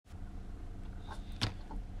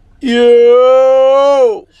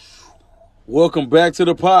Yo! Welcome back to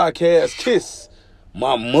the podcast. Kiss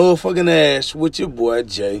my motherfucking ass with your boy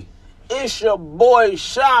Jay. It's your boy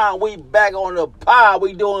Shawn. We back on the pod.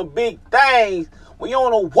 We doing big things. We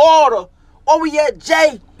on the water. Where we at,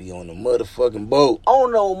 Jay? We on the motherfucking boat.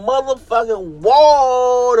 On the motherfucking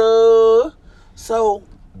water. So,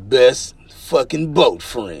 best fucking boat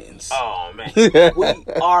friends. Oh, man. We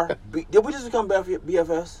are... Did we just become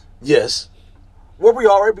BFFs? Yes. Were we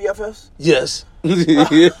already BFFs? Yes. We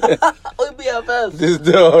BFFs. This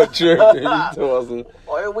dog tripping.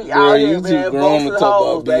 We out here, man. Grown to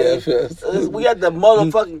talk about BFFs. We got the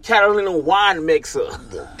motherfucking Carolina wine mixer.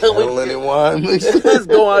 Carolina wine mixer. It's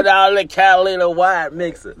going down the Carolina wine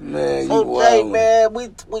mixer. Man, you okay, wild.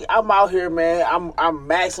 man. I'm out here, man. I'm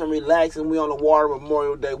maxing, relaxing. We on the water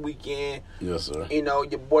Memorial Day weekend. Yes, sir. You know,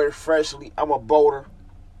 your boy freshly. I'm a boater.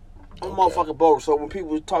 I'm a motherfucking boater. So when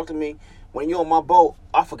people talk to me, when you're on my boat,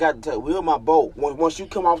 I forgot to tell you, we're on my boat. Once you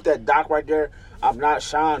come off that dock right there, I'm not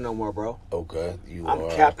Shawn no more, bro. Okay, I'm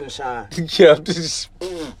Captain Shawn. Captain. So,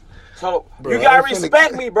 bro, you gotta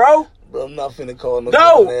respect me, bro. Bro, I'm not finna call no.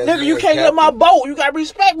 No, nigga, you can't get on my boat. You gotta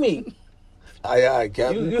respect me. Aye,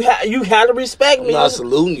 Captain. You had to respect me. I'm not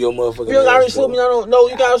saluting your motherfucking. You gotta salute me. No,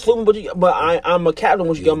 you gotta salute me, but I'm a captain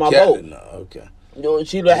once you get on my boat. No, okay. You don't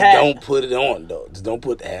see the hat. Don't put it on, though. Just don't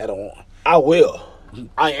put the hat on. I will.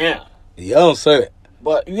 I am. Y'all don't say that.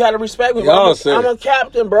 But you gotta respect me, bro. I'm a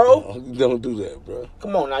captain, bro. No, don't do that, bro.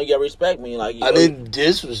 Come on now, you gotta respect me. Like I didn't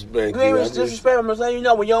disrespect you. You didn't disrespect me. I'm saying, you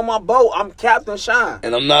know, when you're on my boat, I'm Captain Shawn.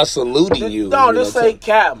 And I'm not saluting you. No, just say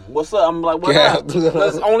Captain. What's up? I'm like, what up?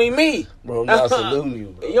 That's only me. Bro, I'm not saluting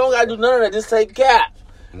you, bro. You don't gotta do none of that. Just say Cap.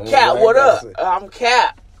 Cap, what up? I'm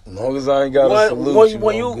Cap. As long as I ain't gotta salute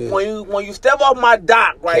when you step off my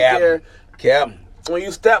dock right there, Captain. When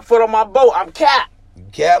you step foot on my boat, I'm Cap.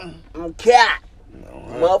 Captain. I'm Cap.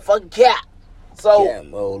 Motherfucking Cap. So,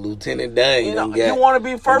 Lieutenant Dane. You know, you want to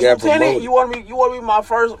be first lieutenant? You want to be my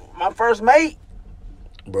first mate?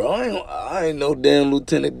 Bro, I ain't no damn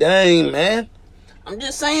Lieutenant Dane, man. I'm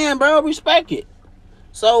just saying, bro. Respect it.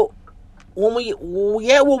 So, when we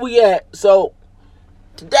at where we at, so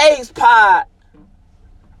today's pod,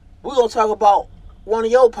 we're gonna talk about one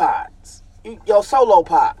of your pods, your solo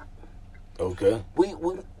pod. Okay. We've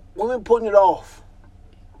been putting it off.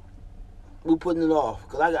 We're putting it off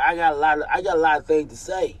because I got a lot of things to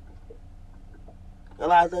say.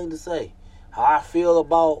 How I feel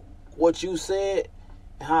about what you said,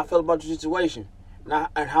 and how I feel about your situation,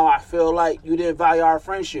 and how I feel like you didn't value our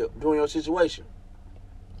friendship during your situation.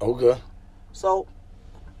 Okay. So,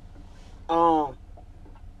 I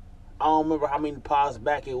don't remember how many pods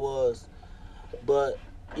back it was, but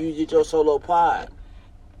you did your solo pod,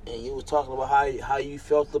 and you was talking about how you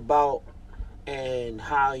felt about and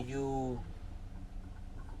how you.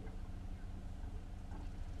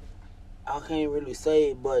 I can't really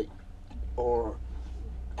say it, but or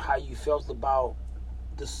how you felt about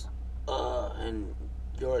this and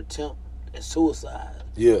your attempt at suicide.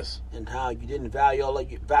 Yes. And how you didn't value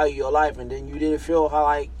your life, and then you didn't feel how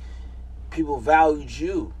like people valued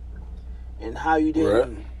you, and how you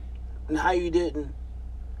didn't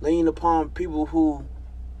lean upon people who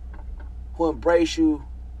embrace you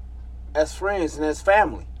as friends and as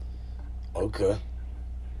family. Okay.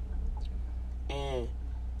 And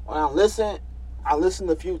when I listened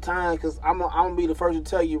a few times because I'm gonna be the first to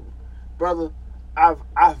tell you, brother,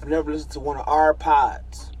 I've never listened to one of our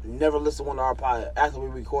pods. Never listened to one of our pods after we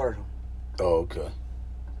recorded them. Oh, okay.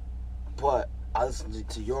 But I listened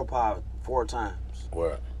to your pod 4 times.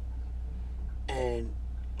 What? And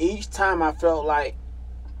each time I felt like,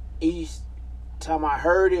 each time I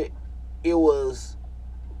heard it, it was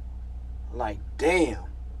like, damn,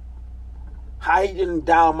 how he didn't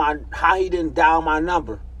dial my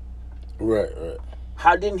number. Right.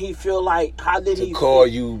 How didn't he feel like? How did he call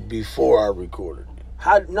you before I recorded?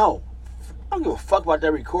 No, I don't give a fuck about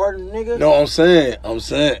that recording, nigga. No, I'm saying.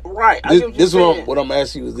 Right. What I'm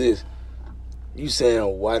asking you is this: you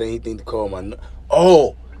saying why didn't he think to call my?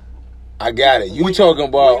 Oh, I got it. You talking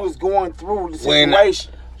about when he was going through the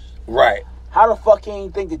situation, right? How the fuck he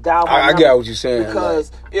ain't think to dial my number? I got what you're saying.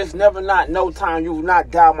 Because it's never no time you've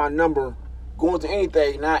not dialed my number going to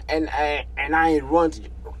anything, and I ain't run to you.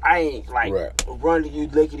 I ain't run to you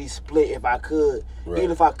lickety split if I could. Right. Even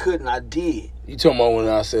if I couldn't, I did. You talking about when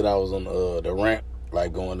I said I was on the ramp,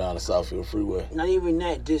 like going down the Southfield Freeway? Not even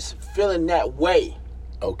that, just feeling that way.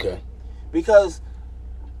 Okay. Because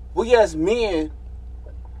we as men,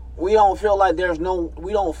 we don't feel like there's an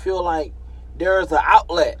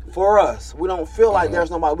outlet for us. We don't feel like there's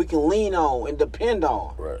nobody we can lean on and depend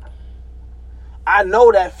on. Right. I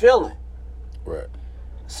know that feeling. Right.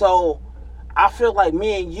 So I feel like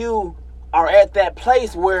me and you are at that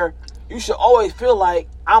place where you should always feel like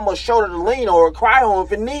I'm a shoulder to lean or cry on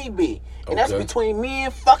if it need be. And that's between me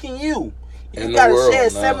and fucking you. If you gotta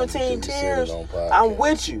shed 17 tears, I'm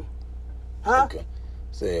with you. Huh? Okay.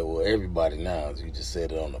 Said, well, everybody now, you just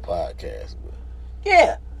said it on the podcast. But.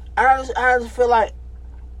 Yeah. I just feel like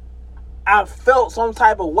I felt some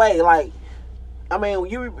type of way. Like, I mean,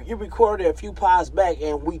 you recorded a few pods back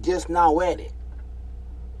and we just now at it.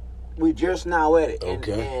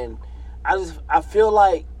 Okay. And I feel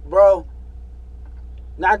like, bro,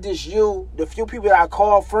 not just you, the few people that I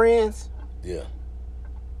call friends. Yeah.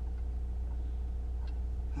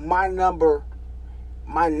 My number,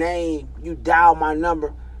 my name, you dial my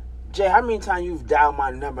number. Jay, how many times you've dialed my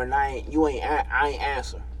number and I ain't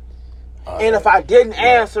answer? And if I didn't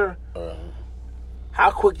answer, how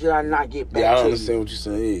quick did I not get back to you? Yeah, I understand what you're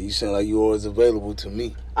saying. You sound like you're always available to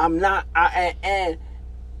me. I'm not. I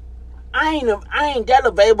ain't that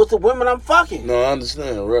available to women I'm fucking. No, I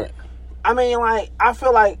understand, right. I mean, like, I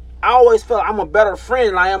feel like I always feel like I'm a better friend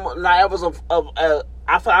than I was a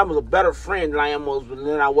better friend than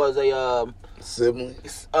I was a sibling,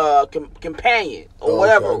 companion or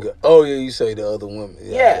whatever. Okay. Oh yeah, you say the other women.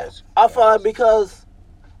 Yeah, I feel like because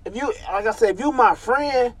if you, like I said, if you my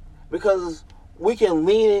friend, because we can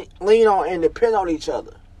lean on and depend on each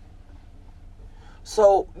other.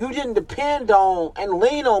 So you didn't depend on and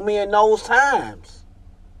lean on me in those times.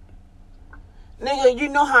 Nigga, you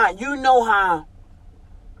know how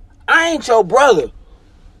I ain't your brother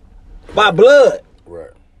by blood.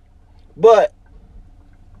 Right. But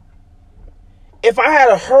if I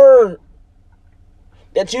had heard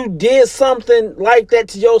that you did something like that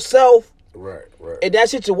to yourself, right, in that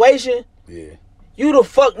situation, yeah, you'd have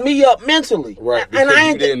fucked me up mentally. Right, because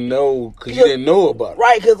you didn't know about it.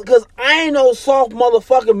 Right, because I ain't no soft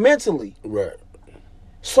motherfucker mentally. Right.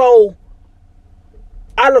 So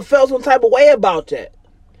I'd have felt some type of way about that.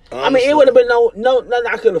 Honestly. I mean, it would have been nothing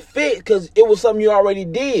I could have fixed because it was something you already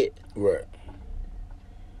did. Right.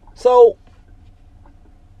 So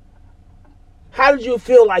how did you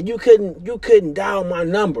feel like you couldn't dial my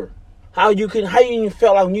number? How you even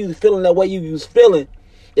felt like when you was feeling that way you was feeling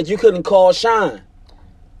that you couldn't call Shawn?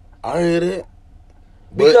 I hear it.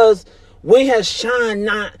 Because when has Shawn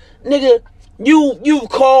not, nigga, you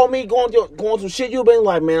called me going through shit, you been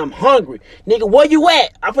like, man, I'm hungry. Nigga, where you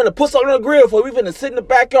at? I'm finna put something on the grill for you. We finna sit in the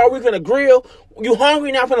backyard, we finna grill. You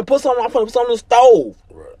hungry now? I'm finna put something on the stove.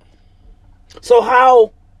 Right. So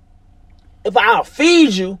how, if I'll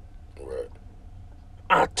feed you, right,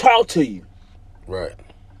 I'll talk to you. Right.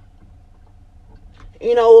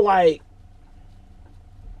 You know, like,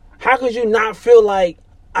 how could you not feel like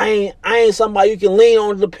I ain't somebody you can lean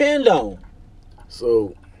on and depend on?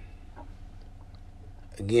 So,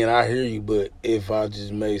 again, I hear you, but if I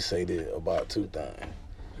just may say this about two things.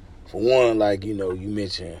 For one, like, you know, you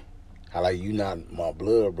mentioned how, like, you not my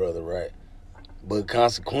blood brother, right? But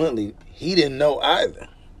consequently, he didn't know either.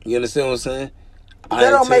 You understand what I'm saying? That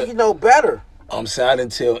don't make it no better. I'm saying I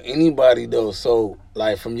didn't tell anybody, though. So,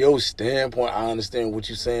 like, from your standpoint, I understand what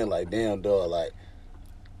you're saying. Like, damn, dog, like,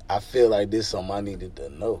 I feel like this is something I needed to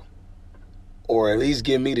know. Or at least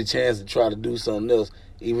give me the chance to try to do something else.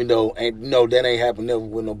 Even though, that ain't happened never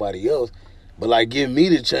with nobody else. But, like, give me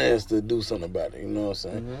the chance to do something about it. You know what I'm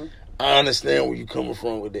saying? Mm-hmm. I understand where you coming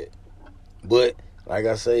from with that. But, like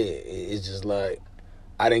I said, it's just like,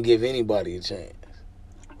 I didn't give anybody a chance.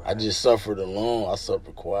 Right. I just suffered alone. I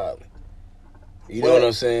suffered quietly. You know what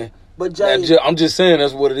I'm saying? But Jay, I'm just saying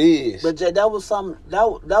that's what it is. But Jay, that was something that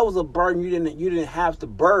was a burden you didn't have to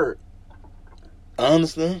bear. I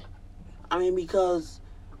understand. I mean, because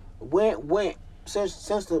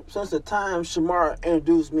since the time Shamar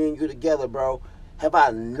introduced me and you together, bro, have I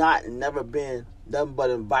never been nothing but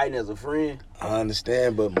inviting as a friend? I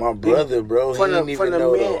understand, but my brother, bro, he didn't even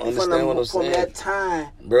know though. Understand what I'm saying? From that time,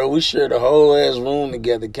 bro, we shared the whole ass room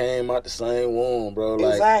together, came out the same room, bro.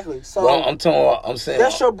 Like, exactly. So bro, I'm saying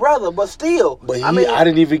that's your brother, but still. But I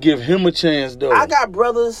didn't even give him a chance though. I got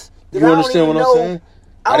brothers. You understand what I'm saying?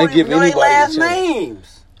 I didn't give anybody last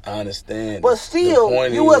names. I understand. But still,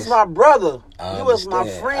 you was my brother. You was my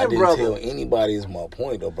friend, brother. I didn't tell anybody is my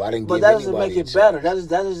point, though, but I didn't give that anybody doesn't make it better. That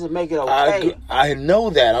doesn't make it okay. I know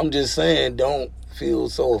that. I'm just saying, don't feel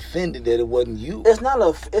so offended that it wasn't you. It's not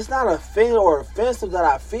offended or offensive that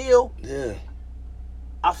I feel. Yeah.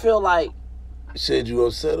 I feel like. You said you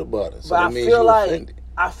upset about it, so but that means you're offended.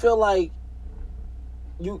 I feel like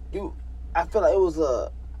you. I feel like it was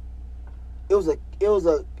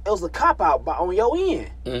a cop out on your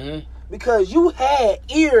end. Mm-hmm. Because you had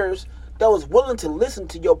ears that was willing to listen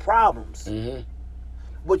to your problems. Mm-hmm.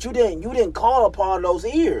 But you didn't call upon those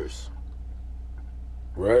ears.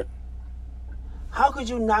 Right. How could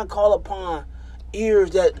you not call upon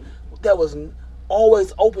ears that was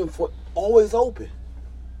always open?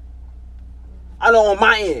 I know on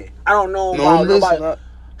my end. I don't know about nobody.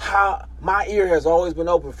 How my ear has always been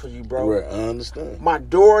open for you, bro. Right, I understand. My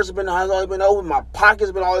doors has always been open. My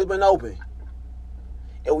pockets always been open.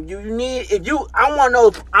 And I want to know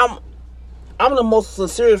if I'm the most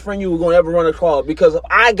sincere friend you were gonna ever run across, because if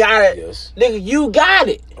I got it, yes, nigga, you got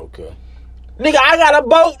it. Okay. Nigga, I got a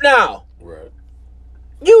boat now. Right.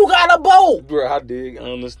 You got a boat. Right, I dig.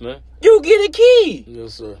 I understand. You get a key.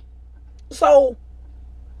 Yes, sir. So,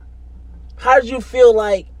 how did you feel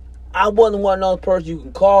like I wasn't one of those persons you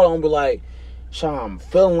can call on and be like, Shawn, I'm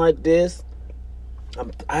feeling like this.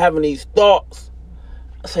 I'm having these thoughts.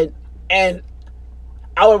 I said, and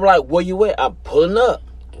I would be like, where you at? I'm pulling up.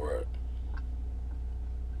 Right.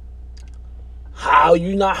 How did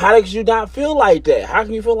you not feel like that? How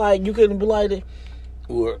can you feel like you couldn't be like that?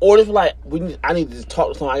 What? Or just like, I need to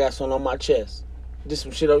talk to someone. I got something on my chest. Just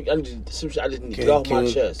some shit. I just need to get off my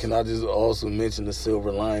chest. Can I just also mention the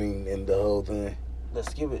silver lining in the whole thing?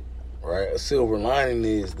 Let's give it. Right. A silver lining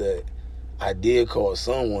is that I did call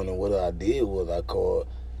someone, and what I did was I called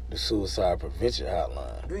the Suicide Prevention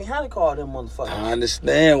Hotline. You ain't had to call them motherfuckers. I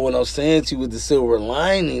understand. What I'm saying to you with the silver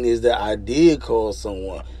lining is that I did call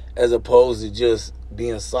someone, as opposed to just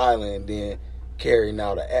being silent and then carrying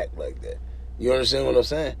out an act like that. You understand what I'm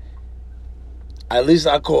saying? At least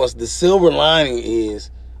I call the silver lining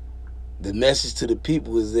is the message to the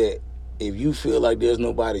people is that if you feel like there's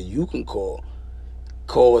nobody you can call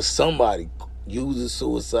somebody. Use the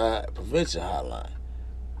Suicide Prevention Hotline.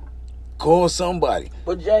 Call somebody.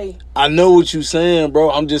 But Jay, I know what you're saying,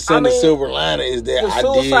 bro. I'm just saying the silver lining is that the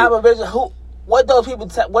Suicide Prevention. What did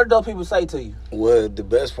those people say to you? Well, the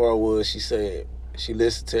best part was she said she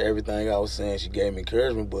listened to everything I was saying. She gave me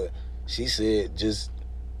encouragement, but she said, just,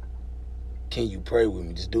 can you pray with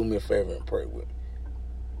me? Just do me a favor and pray with me.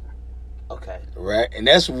 Okay. Right? And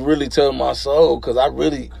that's really touched my soul, because I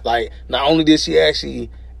really, not only did she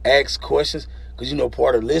actually ask questions, because,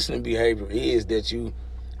 part of listening behavior is that you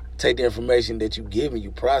take the information that you give and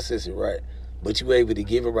you process it right, but you're able to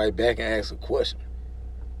give it right back and ask a question.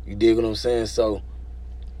 You dig what I'm saying? So,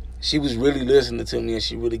 she was really listening to me, and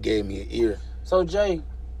she really gave me an ear. So, Jay,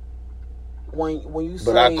 when you say...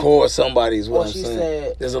 But I called somebody is what I'm saying.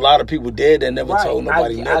 Said, there's a lot of people dead that never told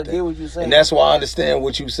nobody nothing. I get what you're saying. And that's why I understand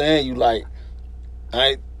what you're saying.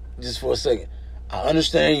 Just for a second. I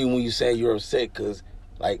understand you when you say you're upset, because,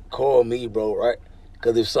 call me, bro, right?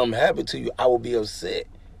 Because if something happened to you, I would be upset.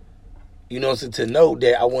 So to know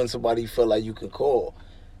that I want somebody you feel like you can call.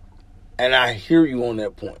 And I hear you on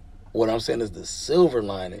that point. What I'm saying is the silver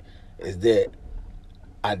lining is that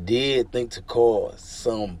I did think to call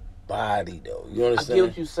somebody, though. You understand? I get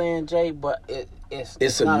what you're saying, Jay, but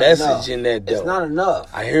it's a not message enough. In that, though. It's not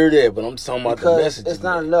enough. I hear that, but I'm talking about the message. It's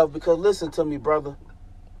not enough, because listen to me, brother.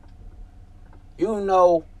 When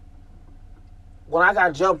I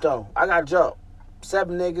got jumped on,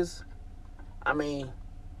 7 niggas.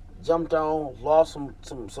 Jumped on, lost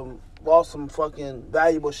some fucking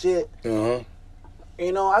valuable shit. Uh-huh.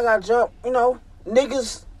 I got jumped,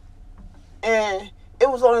 niggas, and it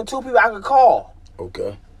was only 2 people I could call.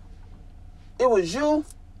 Okay. It was you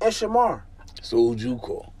and Shamar. So who'd you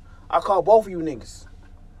call? I called both of you niggas.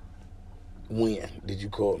 When did you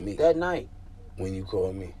call me? That night. When you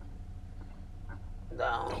called me?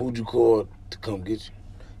 No. Who'd you call to come get you?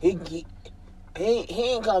 He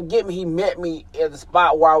ain't come get me. He met me at the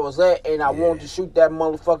spot where I was at, and I wanted to shoot that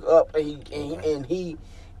motherfucker up. And he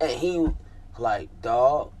like,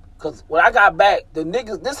 dog. Cause when I got back, the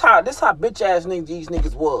niggas, this how bitch ass niggas these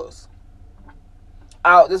niggas was.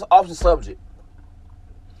 This off the subject.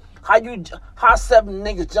 How 7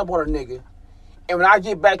 niggas jump on a nigga, and when I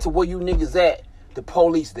get back to where you niggas at, the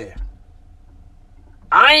police there.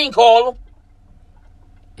 I ain't call them.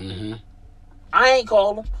 Mm-hmm. I ain't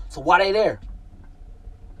call them. So why they there?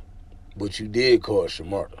 But you did call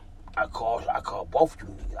Shamarta. I called both of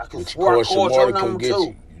you niggas. I could swear I called Shamarta to come get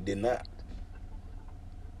you. You did not.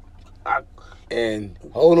 And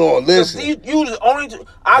hold on, listen. You the only.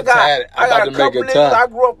 I got a couple niggas. I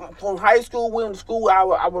grew up from high school. Went to school. I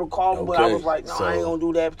would have called them, but I was like, no, I ain't gonna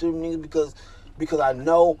do that to them niggas because I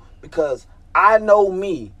know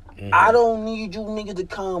me. Mm-hmm. I don't need you niggas to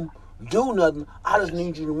come do nothing. I just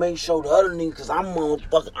need you to make sure the other niggas, because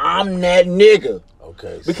I'm that nigga.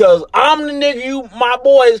 Okay. Because I'm the nigga my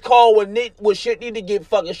boys call when shit need to get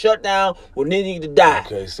fucking shut down, when they need to die.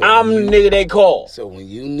 Okay, so I'm the nigga they call. So when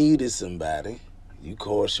you needed somebody, You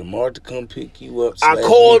called Shamar to come pick you up. I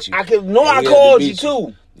called you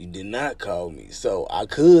too. You did not call me. So I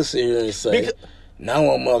could sit here and say, now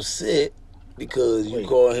I'm upset because you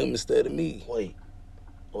called him instead of me. Wait.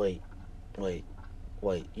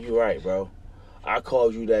 You right, bro. I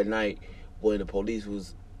called you that night when the police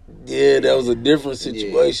was... Yeah, that was a different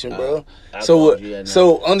situation, bro.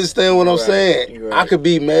 So understand what I'm saying. Right. I could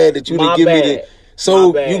be mad that you didn't give me the...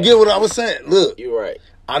 So you get what I was saying. Look. You're right.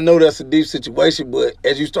 I know that's a deep situation, but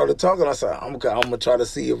as you started talking, I said, I'm going to try to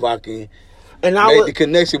see if I can... make the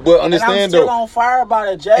connection, but understand and I'm still on fire about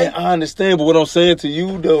it, Jay. And I understand, but what I'm saying to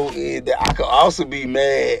you though is that I could also be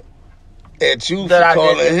mad at you for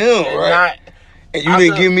calling him, right? And you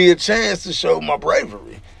didn't give me a chance to show my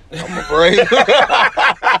bravery. I'm a brave.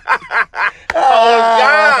 Oh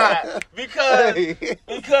God,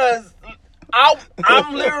 because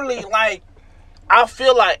I'm literally like, I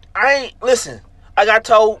feel like I ain't listen. I got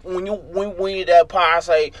told when you that part, I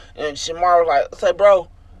say, and Shamar was like, I say, bro.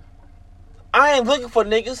 I ain't looking for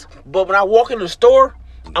niggas, but when I walk in the store,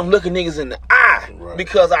 I'm looking niggas in the eye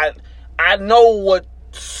because I know what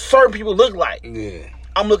certain people look like. Yeah,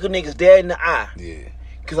 I'm looking niggas dead in the eye. Yeah,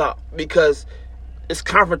 because it's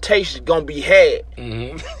confrontation gonna be had.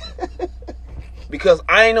 Mm-hmm. Because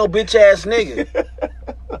I ain't no bitch ass nigga.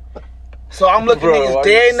 So I'm looking niggas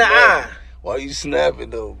dead in the eye. Why you snapping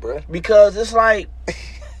though, bro? Because it's like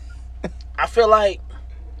I feel like.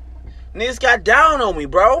 Niggas got down on me,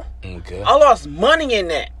 bro. Okay. I lost money in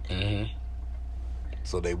that. Mm-hmm.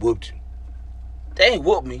 So they whooped you? They ain't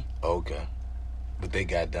whooped me. Okay. But they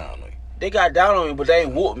got down on you? They got down on me, but they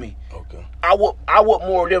ain't whooped me. Okay. I whoop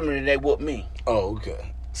more of them than they whooped me. Oh,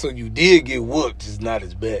 okay. So you did get whooped, just not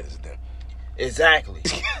as bad as them. Exactly.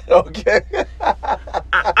 Okay.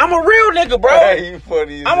 I'm a real nigga, bro. Hey, you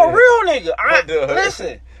funny. I'm a real nigga.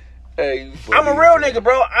 Listen. Hey, you funny. I'm a real nigga,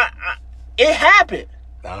 bro. It happened.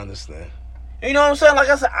 I understand. You know what I'm saying? Like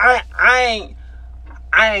I said, I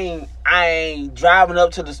ain't driving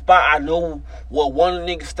up to the spot. I know what one of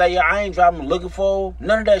the niggas stay at. I ain't driving looking for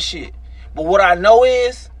none of that shit. But what I know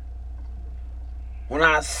is, when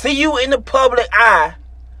I see you in the public eye,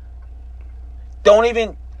 don't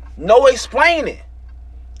even explain it.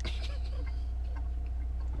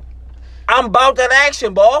 I'm about that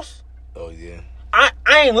action, boss. Oh yeah. I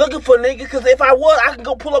ain't looking for niggas because if I was, I can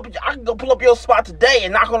go pull up your spot today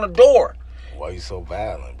and knock on the door. Why you so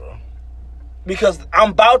violent, bro? Because I'm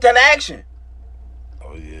about that action.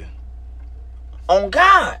 Oh yeah. On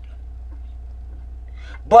God.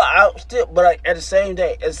 But at the same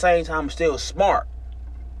time, I'm still smart.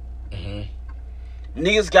 Mm-hmm.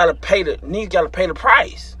 Niggas gotta pay the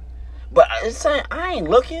price. But it's saying I ain't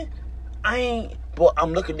looking. But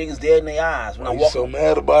I'm looking niggas dead in their eyes when I walk. So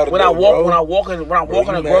mad about it. When I walk in the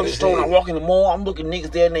grocery store, when I walk in the mall, I'm looking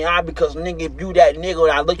niggas dead in their eye because nigga, if you that nigga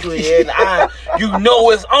and I look you in the eye, you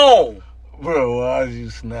know it's on. Bro, why is you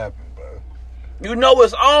snapping, bro? You know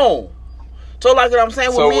it's on. So like what I'm saying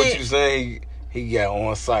with me. So what you saying? He got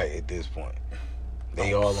on site at this point.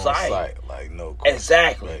 They all on site, like no question.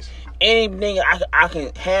 Exactly. Any nigga I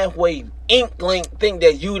can halfway inkling think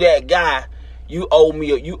that you that guy, you owe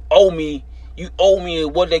me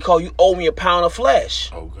what they call you owe me a pound of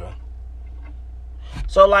flesh. Okay.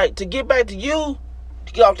 So like to get back to you,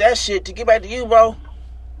 to get off that shit, to get back to you, bro.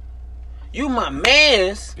 You my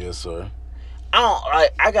mans. Yes, sir.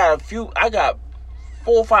 I got 4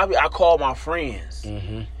 or 5 people I call my friends.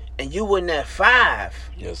 Mm-hmm. And you in that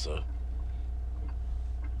 5. Yes, sir.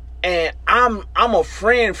 And I'm a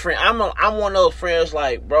friend. I'm one of those friends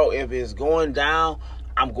like, bro, if it's going down,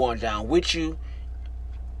 I'm going down with you.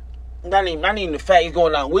 Not even the fact it's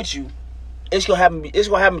going down with you. It's gonna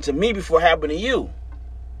happen to me before it happen to you.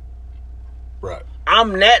 Right.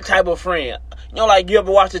 I'm that type of friend. You know, like you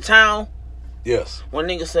ever watch The Town? Yes. When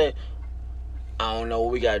niggas say, I don't know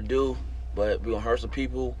what we gotta do, but we gonna hurt some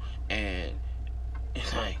people, and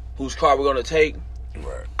it's like, whose car we gonna take?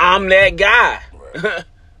 Right. I'm that guy. Right.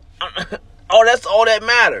 That's all that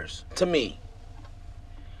matters to me.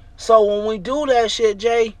 So when we do that shit,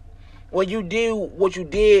 Jay, when you did what you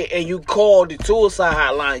did and you called the suicide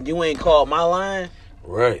hotline, you ain't called my line.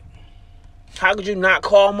 Right. How could you not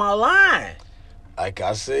call my line? Like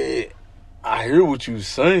I said, I hear what you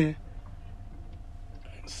saying.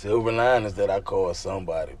 Silver line is that I called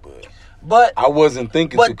somebody, but I wasn't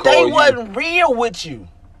thinking to call you. But they wasn't real with you.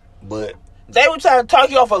 But they were trying to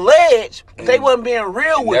talk you off a ledge. They wasn't being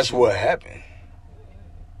real with you. That's what happened.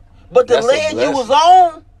 But the ledge you was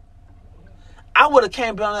on, I would have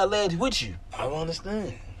came down that ledge with you. I don't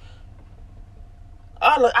understand.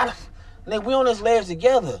 Like we on this ledge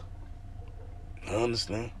together. I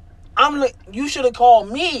understand. You should have called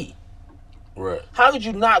me. Right. How could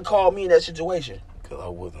you not call me in that situation? Because I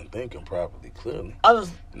wasn't thinking properly, clearly.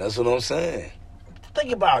 And that's what I'm saying.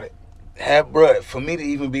 Think about it. Bruh, for me to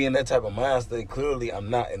even be in that type of mind state, clearly I'm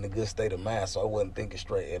not in a good state of mind, so I wasn't thinking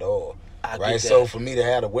straight at all. Right? So for me to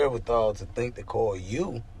have the wherewithal to think to call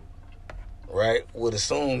you, right, would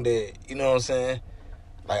assume that, you know what I'm saying?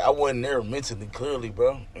 Like, I wasn't there mentally, clearly,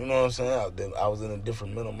 bro. You know what I'm saying? I was in a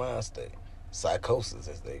different mental mind state. Psychosis,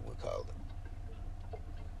 as they would call it.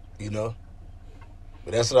 You know?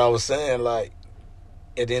 But that's what I was saying. Like,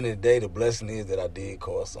 at the end of the day, the blessing is that I did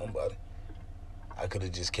call somebody. I could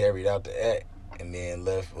have just carried out the act and then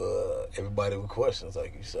left everybody with questions,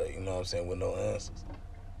 like you say. You know what I'm saying? With no answers.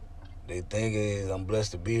 The thing is, I'm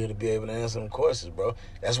blessed to be here to be able to answer them questions, bro.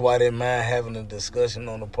 That's why I didn't mind having a discussion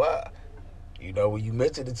on the pod. You know, when you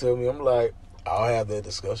mentioned it to me, I'm like, I'll have that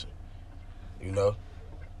discussion. You know?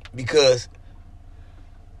 Because,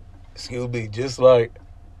 excuse me, just like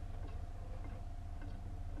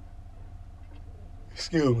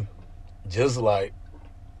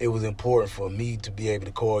it was important for me to be able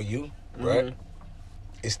to call you, right? Mm-hmm.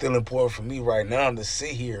 It's still important for me right now to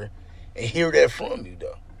sit here and hear that from you,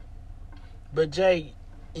 though. But, Jay,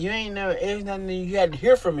 there's nothing you had to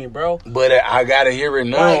hear from me, bro. But I got to hear it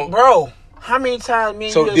now. Like, bro, how many times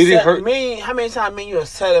me and you have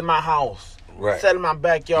sat in my house, right, sat in my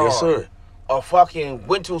backyard, yes, sir, or fucking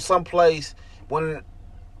went to some place when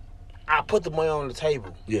I put the money on the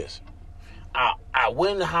table? Yes. I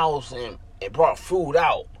went in the house and brought food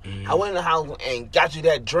out. Mm-hmm. I went in the house and got you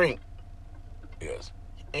that drink. Yes.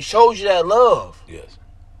 And showed you that love. Yes.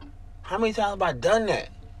 How many times have I done that?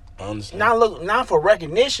 I understand. Not for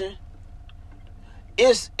recognition.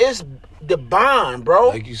 It's the bond, bro.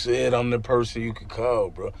 Like you said, I'm the person you could call,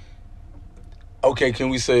 bro. Okay, can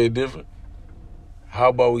we say it different? How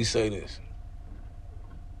about we say this?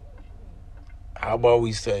 How about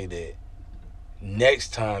we say that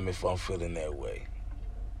next time if I'm feeling that way,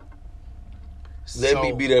 let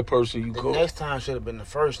me be that person you call. The next time should have been the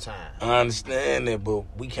first time. I understand that, but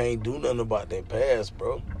we can't do nothing about that past,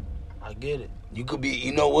 bro. I get it. You could be,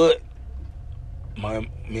 you know what?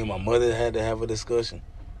 Me and my mother had to have a discussion.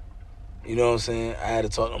 You know what I'm saying? I had to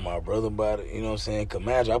talk to my brother about it. You know what I'm saying? Cause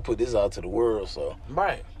imagine I put this out to the world, so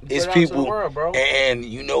right. It's it people, out to the world, bro. And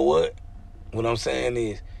you know what? What I'm saying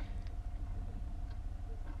is,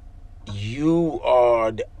 you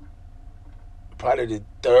are probably the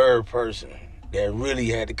third person that really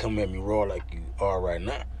had to come at me raw like you are right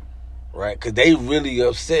now, right? Because they really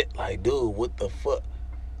upset, like, dude, what the fuck?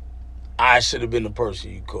 I should have been the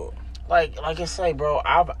person you called. Like I say, bro,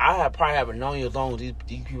 I probably haven't known you as long as these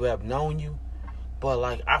people have known you, but,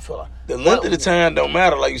 like, I feel like... The length of the time don't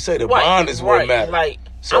matter, like you say, the bond is what matters. Like,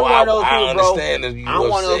 so I understand if you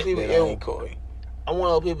upset that I ain't call you. I'm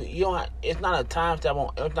one of those people. You don't. It's not a time stamp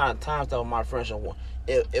on. It's not a time stamp on my friendship.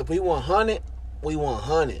 If we want 100, we want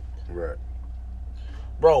 100. Right,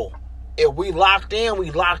 bro. If we locked in,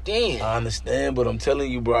 we locked in. I understand, but I'm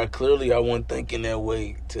telling you, bro. I wasn't thinking that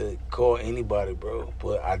way to call anybody, bro.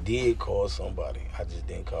 But I did call somebody. I just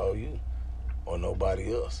didn't call you or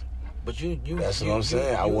nobody else. But you. That's what I'm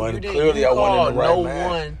saying. I wasn't in the right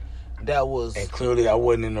mind. That was. And clearly, I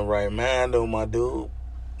wasn't in the right mind, though, my dude.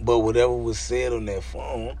 But whatever was said on that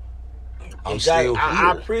phone, I'm still here.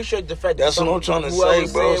 I appreciate the fact that's what I'm trying to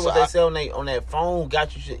say, bro. Said what they said on that phone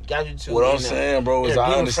got you to. What I'm saying, bro, is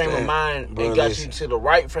I understand. Frame of mind, bro, and got you to the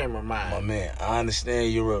right frame of mind. My man, I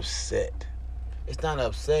understand you're upset. It's not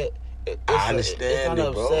upset. I understand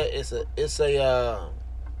it's not upset. It's a.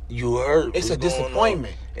 You hurt. It's a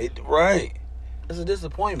disappointment. Right. It's a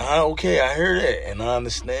disappointment. Okay, I hear that, and I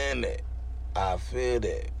understand that. I feel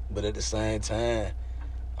that, but at the same time,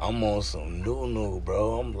 I'm on some new,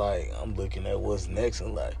 bro. I'm looking at what's next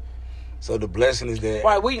in life. So the blessing is that.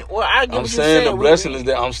 Right, I get I'm saying the blessing is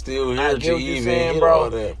that I'm still here to even hit all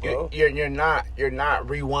that, bro. You're not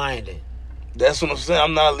rewinding. That's what I'm saying.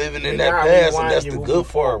 I'm not living in that past, and that's the good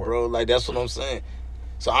part, bro. Like, that's what I'm saying.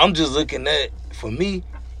 So I'm just looking at, for me,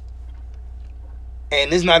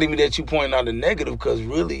 and it's not even that you pointing out the negative, because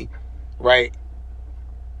really, right,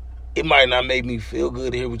 it might not make me feel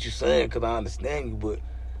good to hear what you're saying, because I understand you, but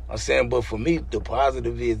I'm saying, but for me, the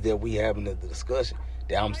positive is that we having the discussion.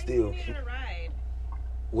 That I'm still.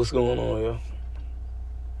 What's going on, yo?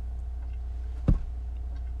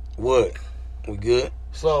 What? We good?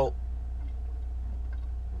 So,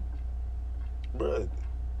 bro,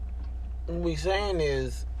 what we saying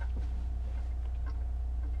is,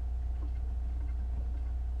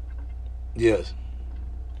 yes.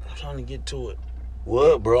 I'm trying to get to it.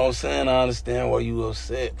 What, bro? I'm saying I understand why you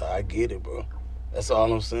upset. I get it, bro. That's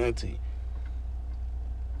all I'm saying to you.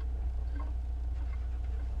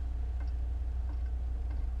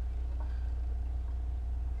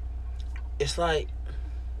 it's like,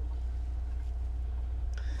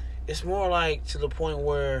 it's more like to the point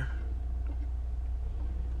where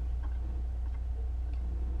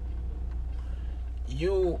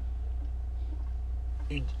you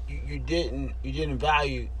didn't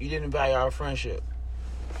value our friendship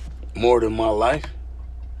more than my life.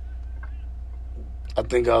 I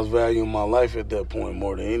think I was valuing my life at that point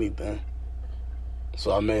more than anything.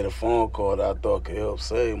 So I made a phone call that I thought could help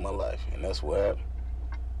save my life, and that's what happened.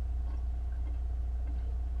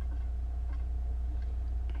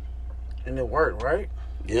 And it worked, right?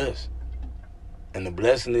 Yes. And the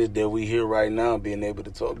blessing is that we here right now being able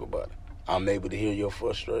to talk about it. I'm able to hear your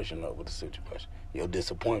frustration over the situation, your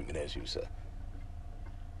disappointment, as you say.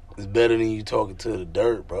 It's better than you talking to the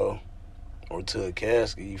dirt, bro, or to a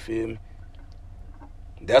casket, you feel me?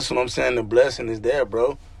 That's what I'm saying. The blessing is there,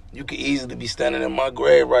 bro. You could easily be standing in my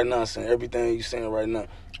grave right now saying everything you saying right now.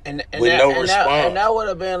 And with no response. And that would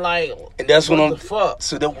have been like, and that's what the fuck?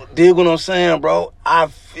 So dig what I'm saying, bro? I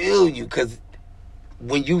feel you, because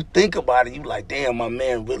when you think about it, you like, damn, my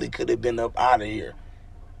man really could have been up out of here.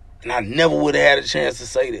 And I never would have had a chance to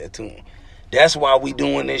say that to him. That's why we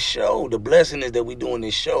doing this show. The blessing is that we doing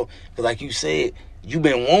this show. Because like you said, you've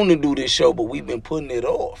been wanting to do this show, but we've been putting it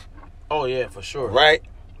off. Oh, yeah, for sure. Right?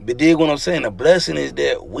 But dig what I'm saying? The blessing is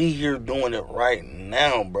that we here doing it right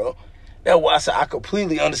now, bro. That's why I said I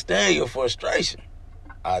completely understand your frustration.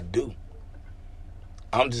 I do.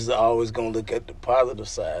 I'm just always going to look at the positive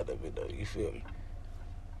side of it, though. You feel me?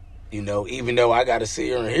 You know, even though I got to sit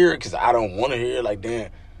here and hear it because I don't want to hear it. Like,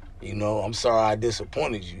 damn, you know, I'm sorry I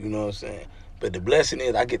disappointed you. You know what I'm saying? But the blessing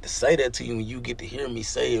is I get to say that to you and you get to hear me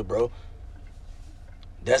say it, bro.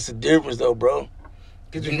 That's the difference, though, bro.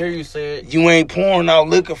 Get to hear you say it. You ain't pouring out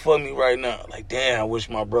looking for me right now. Like, damn, I wish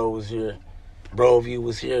my bro was here. Bro, if you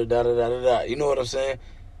was here, da-da-da-da-da. You know what I'm saying?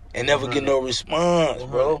 And never get no response,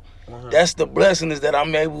 bro. That's the blessing, is that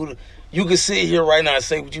I'm able to... You can sit here right now and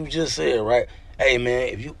say what you just said, right? Hey, man,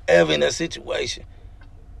 if you ever in that situation,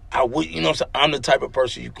 I would... You know what I'm saying? I'm the type of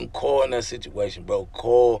person you can call in that situation, bro.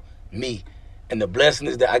 Call me. And the blessing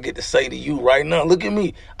is that I get to say to you right now, look at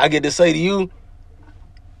me. I get to say to you,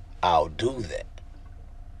 I'll do that.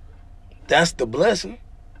 That's the blessing.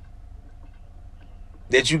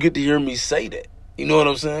 That you get to hear me say that. You know what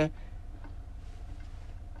I'm saying?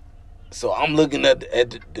 So I'm looking at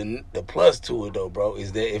the plus to it, though, bro,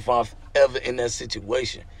 is that if I'm ever in that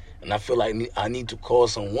situation and I feel like I need to call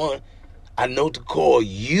someone, I know to call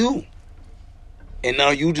you. And now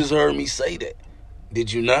you just heard me say that.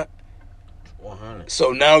 Did you not? 100.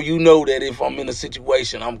 So now you know that if I'm in a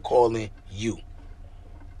situation, I'm calling you.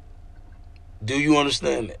 Do you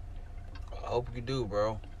understand that? I hope you do,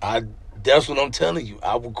 bro. That's what I'm telling you.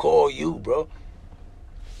 I will call you, bro.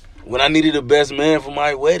 When I needed the best man for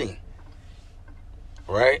my wedding.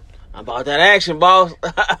 Right? I'm about that action, boss.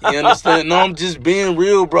 You understand? No, I'm just being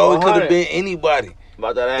real, bro. It could have been anybody.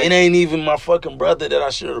 About that action. It ain't even my fucking brother that I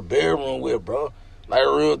share a bedroom with, bro. Like,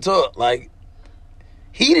 real talk. Like,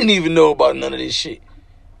 he didn't even know about none of this shit.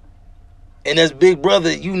 And as big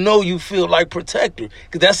brother, you know you feel like protector.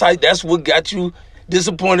 Because that's what got you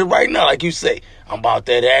disappointed right now. Like you say, I'm about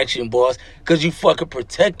that action, boss. Because you fucking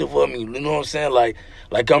protective of me. You know what I'm saying? Like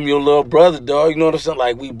I'm your little brother, dog. You know what I'm saying?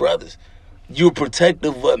 Like, we brothers. You're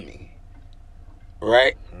protective of me.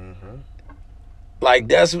 Right? Mm-hmm. Like,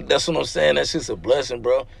 that's what I'm saying. That's just a blessing,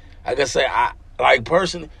 bro. Like I say,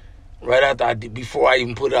 personally, right after before I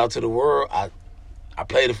even put it out to the world, I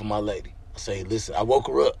played it for my lady. I say, listen, I woke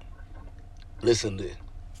her up. Listen to it.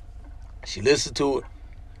 She listened to it.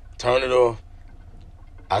 Turn it off.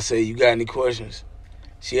 I say, you got any questions?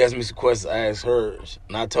 She asked me some questions. I asked hers.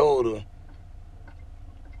 And I told her,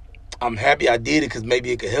 I'm happy I did it because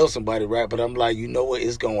maybe it could help somebody, right? But I'm like, you know what?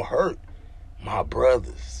 It's going to hurt my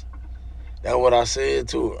brothers. That's what I said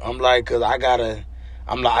to her. I'm like, because I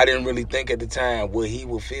didn't really think at the time what he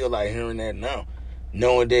would feel like hearing that now.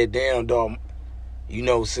 Knowing that, damn, dog, you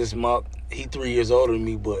know, since he 3 years older than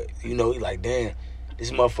me, but, you know, he like, damn, this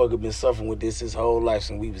motherfucker been suffering with this his whole life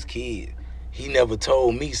since we was kids. He never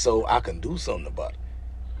told me, so I can do something about it.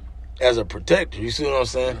 As a protector, you see what I'm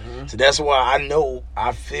saying? Mm-hmm. So that's why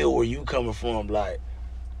I feel where you coming from. Like,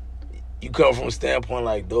 you come from a standpoint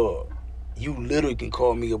like, dog, you literally can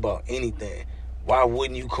call me about anything. Why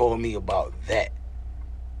wouldn't you call me about that?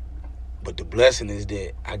 But the blessing is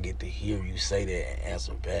that I get to hear you say that and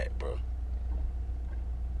answer back, bro.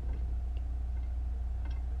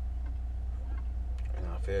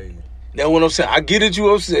 I feel you. That's what I'm saying. I get it, you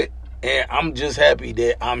upset. And I'm just happy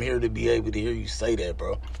that I'm here to be able to hear you say that,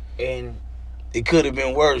 bro. And it could have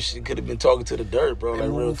been worse. It could have been talking to the dirt, bro. And like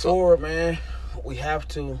moving forward, man, we have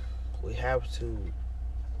to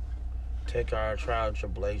take our trials and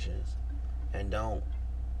tribulations and don't,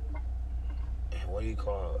 and what do you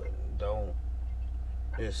call it? Don't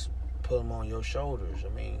just put them on your shoulders. I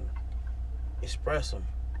mean, express them.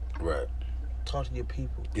 Right. Talk to your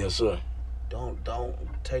people. Yes, sir. Don't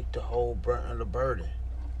take the whole brunt of the burden.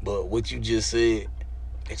 But what you just said,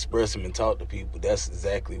 express them and talk to people, that's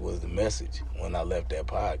exactly was the message when I left that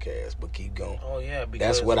podcast. But keep going. Oh, yeah.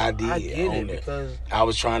 Because that's what I did. I get it because I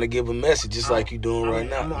was trying to give a message just like you're doing right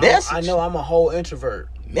now. Message. I know I'm a whole introvert.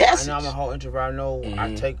 Message. I know I'm a whole introvert. I know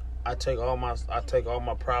I take all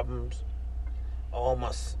my problems, all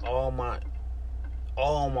my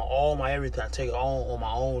everything. I take it on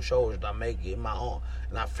my own shoulders. I make it my own,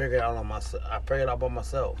 and I figure it out on myself. I figure it out by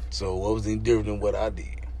myself. So what was any different than what I did?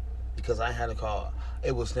 Because I had to call.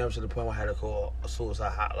 It was never to the point where I had to call a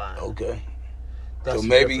suicide hotline. Okay. That's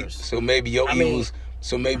so maybe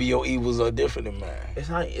your evils are different than mine. It's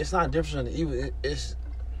not different than evil. It's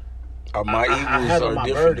my evils are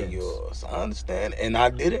different burdens. than yours. I understand, and I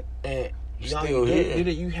did it. And still here.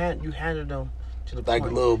 You handed them to the like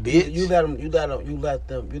point. a little bitch. You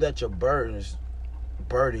let your burdens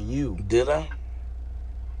burden you. Did I?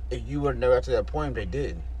 If you were never to that point, they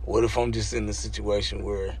didn't. What if I'm just in a situation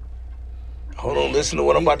where? Hold on, listen to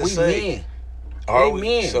what I'm about to say. Are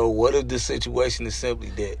we? So what if the situation is simply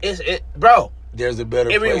that? Bro. There's a better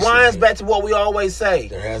place. It rewinds back to what we always say.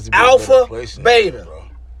 There has to be alpha, a better place beta. Bro.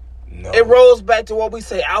 No. It rolls back to what we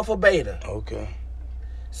say, alpha, beta. Okay.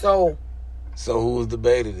 So who was the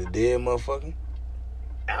beta? The dead motherfucker?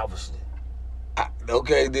 Obviously.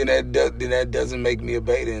 Okay, then that doesn't make me a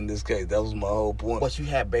beta in this case. That was my whole point. But you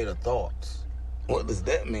had beta thoughts. What does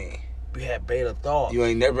that mean? You had beta thoughts. You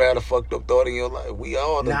ain't never had a fucked up thought in your life. We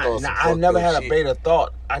all done thought some I never had shit. a beta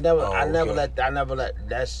thought. I never okay. let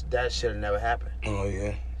that shit never happen. Oh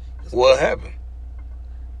yeah. What happened?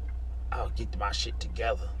 I'll get my shit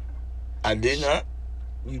together. I did not.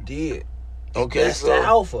 You did. Okay, that's the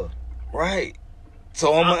alpha. Right.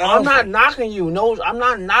 So I'm not knocking you. No, I'm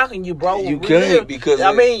not knocking you, bro. You can't because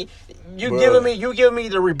you giving me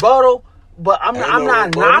the rebuttal, but I'm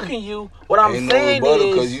not knocking you. What I'm saying is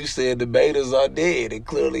because you said the betas are dead, and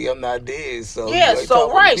clearly I'm not dead. So yeah,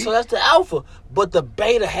 so right, so that's the alpha, but the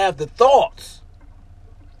beta have the thoughts.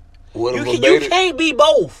 You can't be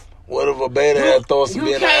both. What if a beta had thoughts of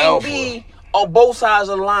being an alpha? You can't be on both sides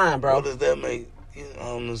of the line, bro. What does that make? I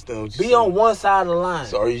don't understand what you're saying. Be on one side of the line.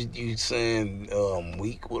 So are you saying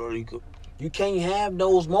weak? What are you? You can't have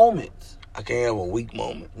those moments. I can't have a weak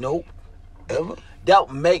moment. Nope. Ever?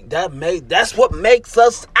 That's what makes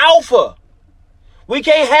us alpha. We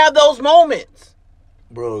can't have those moments.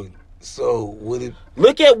 Bro, so would it...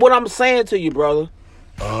 Look at what I'm saying to you, brother.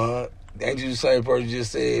 Ain't you the same person who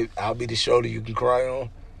just said, I'll be the shoulder you can cry on?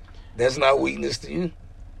 That's not weakness to you?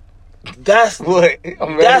 That's what?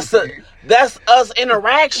 That's us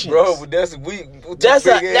interactions, bro. But that's weak. That's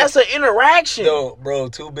an interaction. No, bro.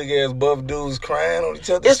 Two big ass buff dudes crying on each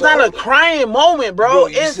other. It's not a crying moment, bro.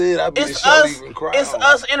 It's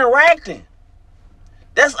us interacting.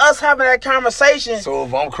 That's us having that conversation. So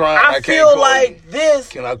if I'm crying, I feel like this.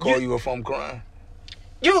 Can I call you if I'm crying?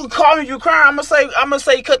 You can call me if you crying. I'm gonna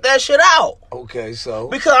say cut that shit out. Okay, so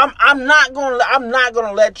because I'm not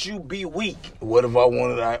gonna let you be weak. What if I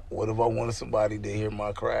wanted somebody to hear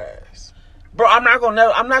my cries? Bro, I'm not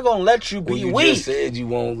gonna let you be weak. You just said you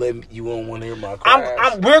won't want to hear my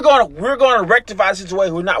cries. We're gonna rectify the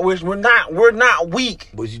situation. We're not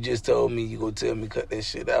weak. But you just told me you gonna tell me cut that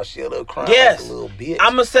shit out. Shut up, crying like a little bitch.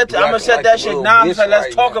 I'm gonna set that shit down and say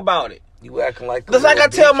let's talk about it. You acting like just like I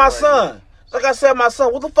tell my son. Like I said, my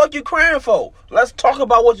son, what the fuck you crying for? Let's talk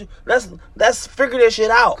about let's figure this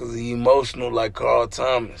shit out. Because he's emotional like Carl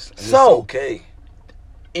Thomas. And so, it's okay.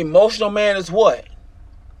 Emotional man is what?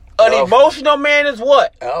 An emotional man is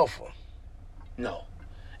what? Alpha. No.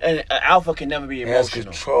 And an alpha can never be emotional. Has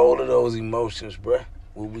control of those emotions, bruh.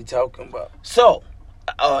 What we talking about? So,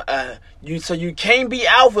 you can't be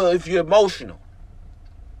alpha if you're emotional.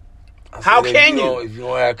 How can you? If you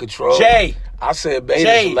don't have control. Jay. I said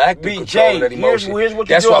beta's lack of control of that emotion. Here's what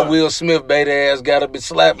That's you're doing. why Will Smith beta ass got to be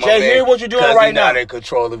slapped, my Jay, man. here's what you're doing right now. He's not in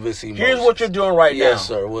control of his emotions. Here's what you're doing right now. Yes,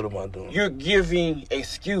 sir. What am I doing? You're giving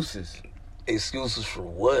excuses. Excuses for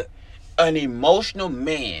what? An emotional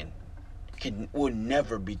man will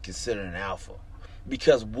never be considered an alpha.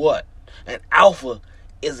 Because what? An alpha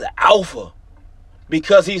is an alpha.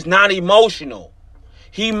 Because he's not emotional.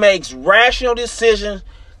 He makes rational decisions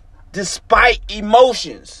despite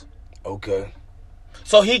emotions. Okay.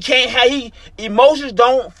 So he can't have emotions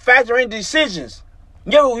don't factor in decisions.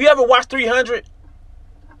 You ever watch 300?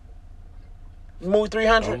 The movie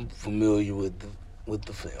 300? I'm familiar with with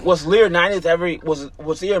the film. Was Leonidas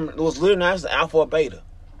Leonidas alpha or beta?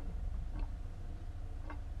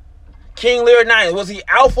 King Leonidas, was he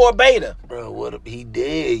alpha or beta? Bro, what if he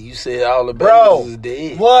dead? You said all the Bro, is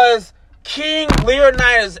dead. Was King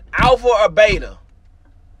Leonidas alpha or beta?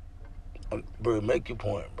 Bro, make your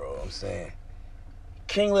point, bro. I'm saying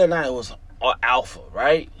King Leonidas was alpha,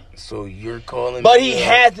 right? So you're calling, but he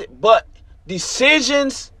had, but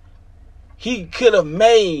decisions he could have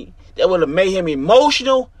made that would have made him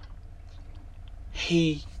emotional,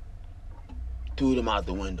 he threw them out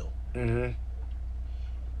the window. Mm-hmm.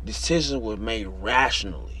 Decisions were made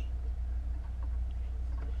rationally.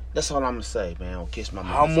 That's all I'm gonna say, man. I'll kiss my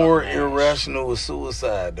mom. How more irrational was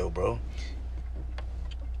suicide, though, bro?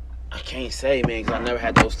 I can't say, man, because I never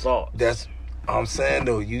had those thoughts. That's I'm saying,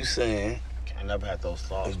 though. You saying I never had those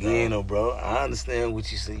thoughts. Again, though, bro. I understand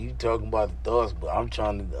what you said. You talking about the thoughts, but I'm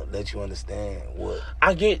trying to let you understand what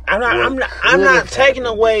I get. I'm not taking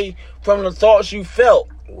away from the thoughts you felt.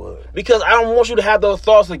 What? Because I don't want you to have those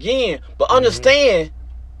thoughts again. But understand,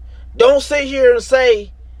 don't sit here and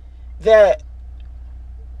say that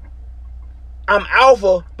I'm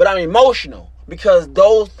alpha, but I'm emotional. Because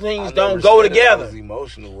those things don't go together. I was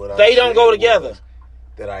emotional. What they don't go together.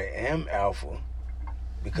 That I am alpha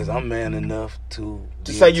because I'm man enough to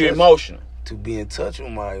say you're emotional. To be in touch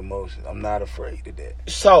with my emotions. I'm not afraid of that.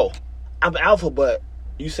 So, I'm alpha, but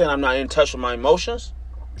you saying I'm not in touch with my emotions?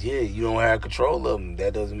 Yeah, you don't have control of them.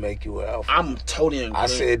 That doesn't make you an alpha. I'm totally in. I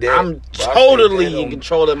said that. I'm totally in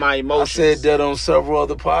control of my emotions. I said that on several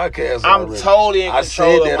other podcasts. I'm totally in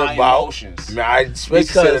control of my emotions. I especially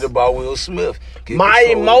said it about Will Smith. My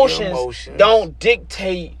emotions don't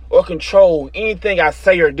dictate or control anything I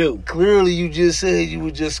say or do. Clearly, you just said you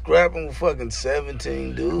were just scrapping with fucking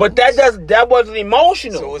 17 dudes. But that wasn't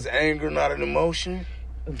emotional. So is anger not an emotion?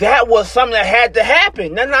 That was something that had to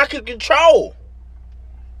happen. Nothing I could control.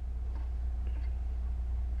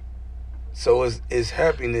 So is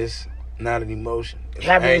happiness not an emotion?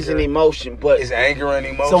 Happiness is an emotion, but is anger an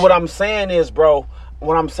emotion? So what I'm saying is, bro,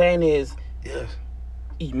 yes,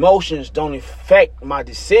 emotions don't affect my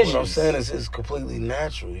decisions. What I'm saying is it's completely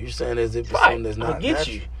natural. You're saying as if it's something that's not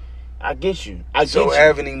natural. I get you. So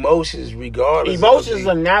having emotions, regardless. Emotions is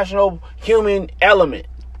a natural human element.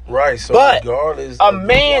 Right. So but regardless, a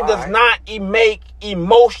man does not make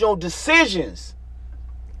emotional decisions.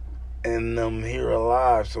 And I'm here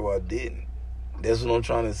alive, so I didn't. That's what I'm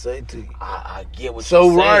trying to say to you. I get what you're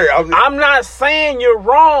saying. Right, I'm not saying you're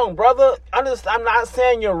wrong, brother. I'm not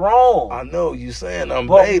saying you're wrong. I know you saying I'm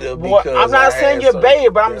beta because I'm not saying you're beta,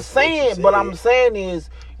 but I'm saying is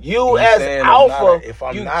you as alpha, if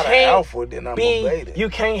I'm not an alpha, then I'm a beta. You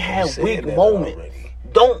can't have weak moments. Already.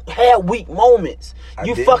 Don't have weak moments.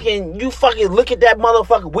 You fucking look at that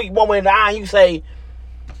motherfucking weak moment in the eye and you say,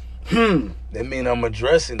 That mean I'm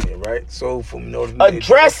addressing it, right? So for me to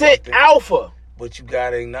address it, alpha. But you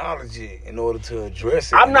gotta acknowledge it in order to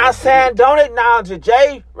address it. I'm not saying don't acknowledge it,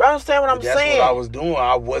 Jay. You understand what I'm saying? That's what I was doing.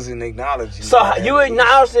 I wasn't acknowledging. So you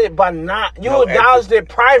acknowledged it by not. You acknowledged it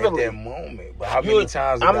privately at that moment. But how many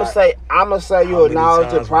times? I'm gonna say you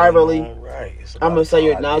acknowledged it privately. Right. I'm gonna say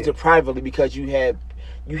you acknowledged it privately because you had.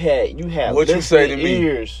 What you say to me?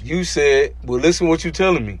 Ears. You said, "Well, listen, what you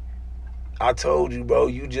telling me." I told you, bro.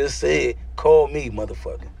 You just said, "Call me,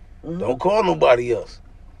 motherfucker. Don't call nobody else."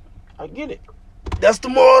 I get it. That's the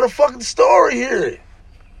moral of the fucking story here.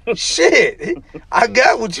 Shit. I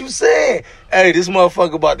got what you said. Hey, this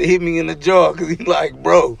motherfucker about to hit me in the jaw because he's like,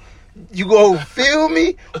 bro, you gonna feel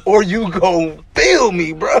me or you gonna feel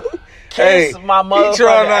me, bro? Kiss my motherfucking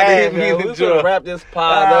trying not to hit me in the jaw. We wrap this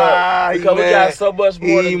pod up because we got so much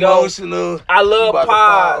more to go. I love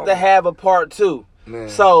pods that have a part 2. Man.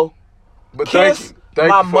 So, but kiss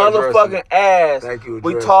my motherfucking ass.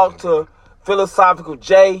 We talked to Philosophical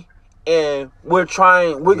J. And we're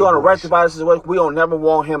going to rectify this situation. We don't never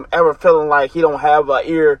want him ever feeling like he don't have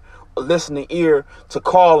a listening ear to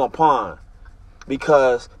call upon.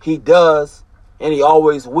 Because he does, and he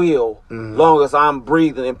always will, long as I'm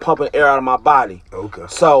breathing and pumping air out of my body. Okay.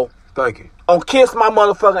 So, thank you. On Kiss My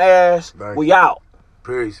Motherfucking Ass, we out.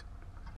 Peace.